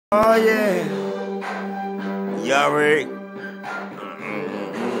Oh yeah, y'all ready?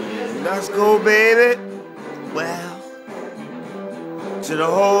 Let's go, baby. Well, to the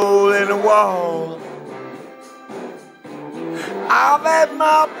hole in the wall. I've had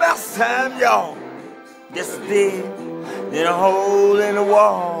my best time, y'all. Yes, I did. In a hole in the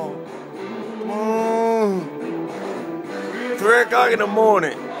wall. 3 o'clock in the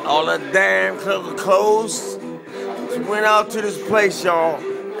morning. All the damn clubs are closed. Just went out to this place, y'all.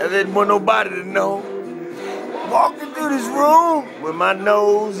 I didn't want nobody to know. Walking through this room with my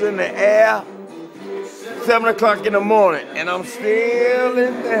nose in the air. 7 o'clock in the morning, and I'm still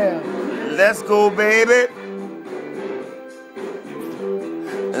in there. Let's go, baby.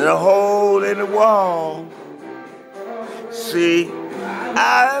 In a hole in the wall. See,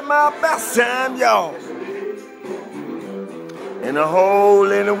 I had my best time, y'all. In a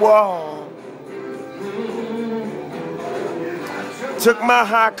hole in the wall. Took my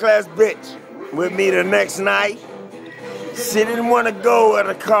high-class bitch with me the next night. She didn't want to go in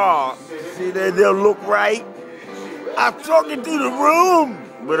the car. See, they'll look right. I took her through the room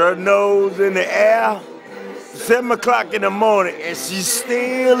with her nose in the air. 7 o'clock in the morning, and she's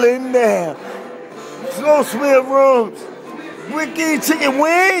still in there. Slow Smith rooms, Ricky chicken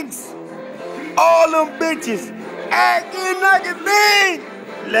wings, all them bitches acting like a thing.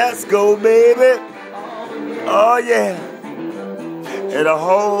 Let's go, baby. Oh yeah. In a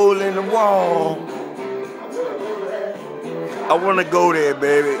hole in the wall. I wanna go there,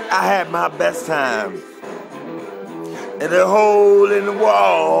 baby. I had my best time. In a hole in the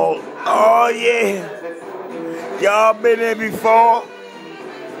wall. Oh yeah. Y'all been there before?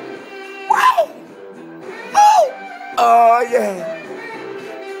 Woo! Woo! Oh yeah.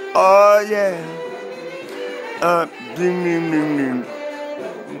 Oh yeah. Ding ding ding ding.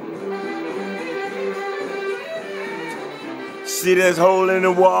 See this hole in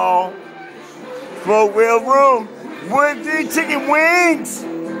the wall? Four-wheel room. With these chicken wings.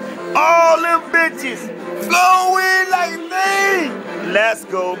 All them bitches flowing like me. Let's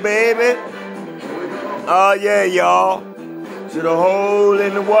go, baby. Oh yeah, y'all. To the hole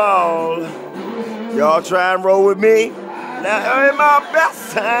in the wall. Y'all try and roll with me? Now I'm in my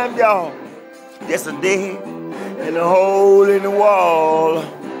best time, y'all. Yes, I did. In the hole in the wall.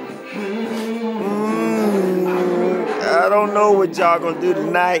 I don't know what y'all gonna do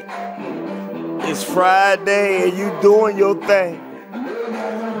tonight. It's Friday and you doing your thing.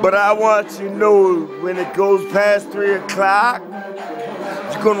 But I want you to know when it goes past 3 o'clock,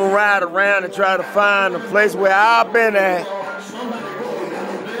 you're gonna ride around and try to find a place where I've been at.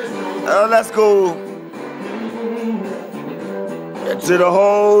 Let's go to the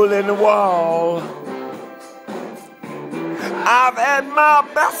hole in the wall. I've had my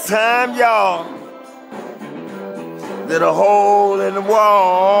best time, y'all. To the hole in the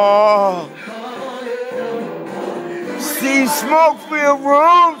wall. See smoke-filled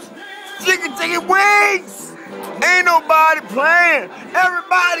rooms, chicken wings. Ain't nobody playing.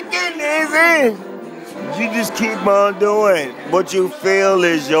 Everybody getting theirs in. You just keep on doing what you feel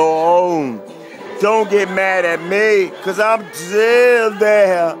is your own. Don't get mad at me, cause I'm still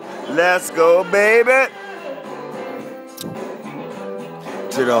there. Let's go, baby.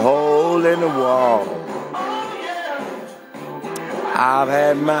 To the hole in the wall. I've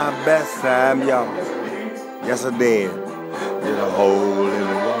had my best time, y'all. Yes, I did. In a hole in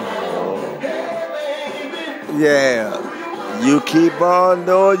the wall. Yeah. You keep on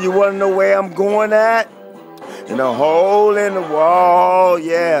doing. You want to know where I'm going at? In a hole in the wall.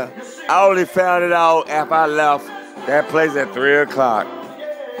 Yeah. I only found it out after I left that place at 3 o'clock.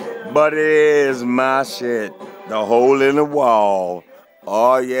 But it is my shit. The hole in the wall.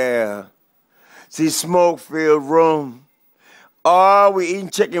 Oh, yeah. See, smoke-filled room. Oh, we eating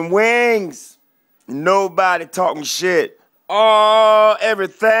chicken wings. Nobody talking shit. Oh,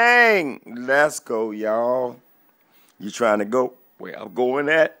 everything. Let's go, y'all. You trying to go where I'm going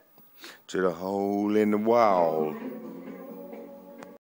at? To the hole in the wall.